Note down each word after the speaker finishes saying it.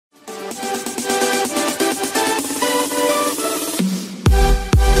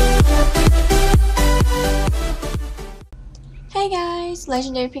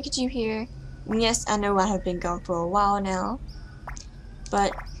Legendary Pikachu here. And yes, I know I have been gone for a while now,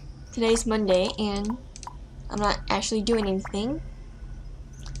 but today's Monday and I'm not actually doing anything.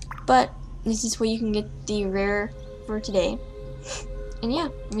 But this is where you can get the rare for today. And yeah,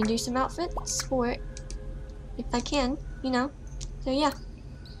 I'm gonna do some outfits for it if I can, you know. So yeah,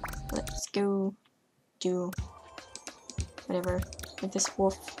 let's go do whatever with this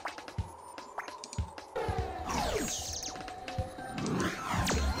wolf.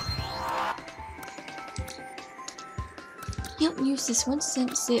 I don't use this one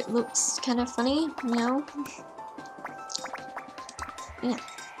since it looks kind of funny, you know. Yeah,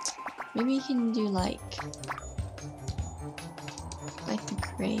 maybe you can do like the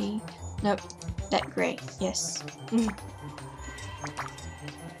gray. Nope, that gray. Yes.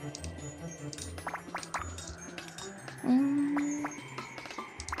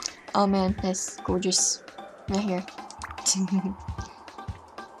 Oh man, that's gorgeous right here.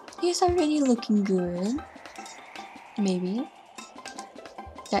 He's already looking good. Maybe.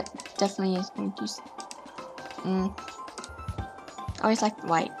 That definitely is going to. I always like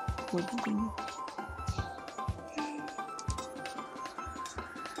white. To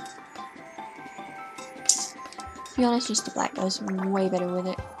be honest, just the black goes way better with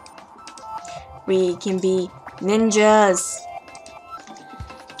it. We can be ninjas!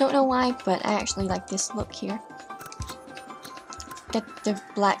 Don't know why, but I actually like this look here. Got the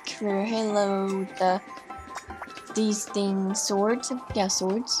black rare halo, these things, swords. Yeah,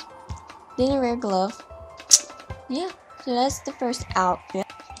 swords. Then a rare glove. Yeah, so that's the first outfit.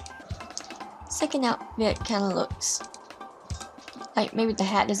 Second outfit kind of looks like maybe the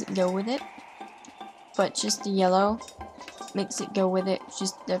hat doesn't go with it, but just the yellow makes it go with it.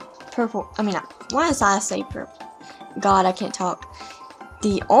 Just the purple. I mean, why does I say purple? God, I can't talk.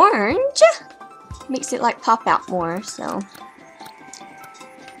 The orange makes it like pop out more. So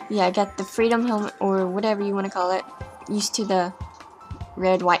yeah, I got the freedom helmet or whatever you want to call it. Used to the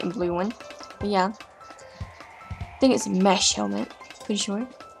red, white, and blue one. But yeah, I think it's a mesh helmet. Pretty sure.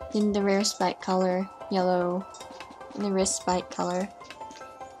 Then the rare spike color, yellow, and the wrist spike color.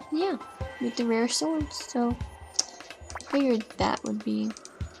 Yeah, with the rare swords. So figured that would be.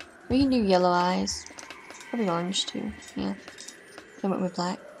 We can do yellow eyes, probably orange too. Yeah, I went with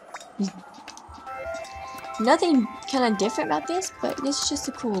black. Nothing kind of different about this, but this is just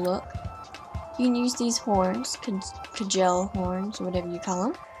a cool look. You can use these horns, Kagel horns, or whatever you call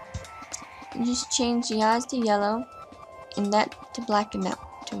them. And just change the eyes to yellow, and that to black, and that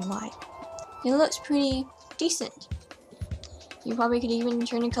to white. It looks pretty decent. You probably could even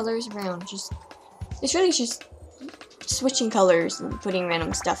turn the colors around. It's really just switching colors and putting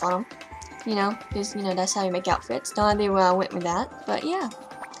random stuff on them. You know, because, you know, that's how you make outfits. No idea where I went with that, but yeah.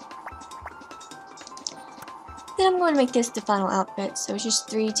 Then I'm going to make this the final outfit, so it's just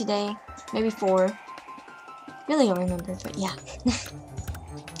 3 today, maybe 4. Really don't remember, but yeah.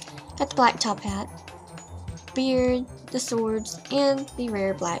 Got the black top hat, beard, the swords, and the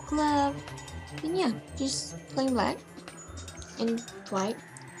rare black glove. And yeah, just plain black and white.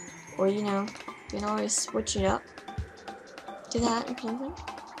 Or, you know, you can always switch it up to that or something.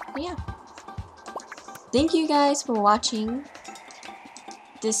 But yeah. Thank you guys for watching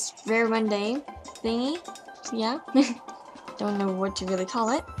this Rare Monday thingy. So yeah. Don't know what to really call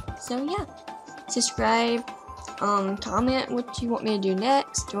it. So yeah. Subscribe, comment what you want me to do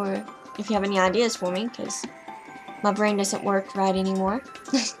next, or if you have any ideas for me, because my brain doesn't work right anymore.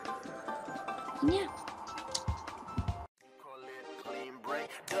 Yeah.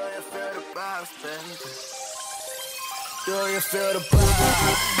 Do you feel the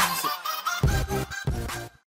vibe?